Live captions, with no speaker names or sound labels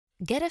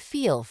Get a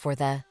feel for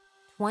the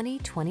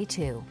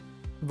 2022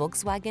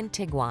 Volkswagen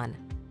Tiguan.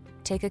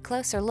 Take a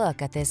closer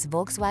look at this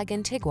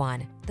Volkswagen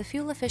Tiguan, the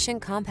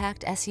fuel-efficient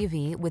compact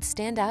SUV with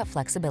standout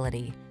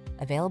flexibility.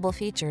 Available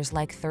features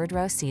like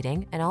third-row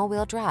seating and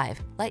all-wheel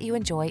drive let you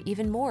enjoy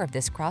even more of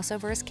this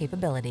crossover's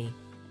capability.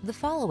 The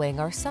following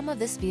are some of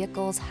this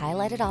vehicle's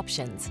highlighted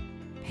options: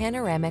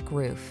 panoramic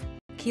roof,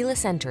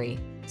 keyless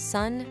entry,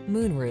 sun,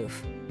 moonroof,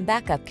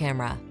 backup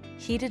camera,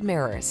 heated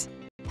mirrors,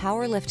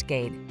 power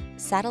liftgate,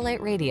 satellite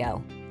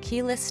radio,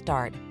 keyless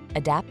start,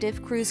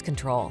 adaptive cruise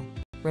control,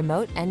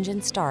 remote engine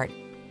start.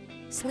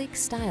 Sleek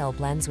style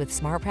blends with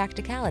smart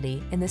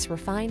practicality in this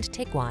refined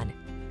Tiguan.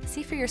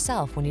 See for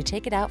yourself when you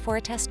take it out for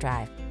a test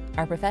drive.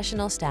 Our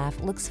professional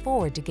staff looks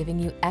forward to giving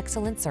you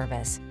excellent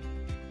service.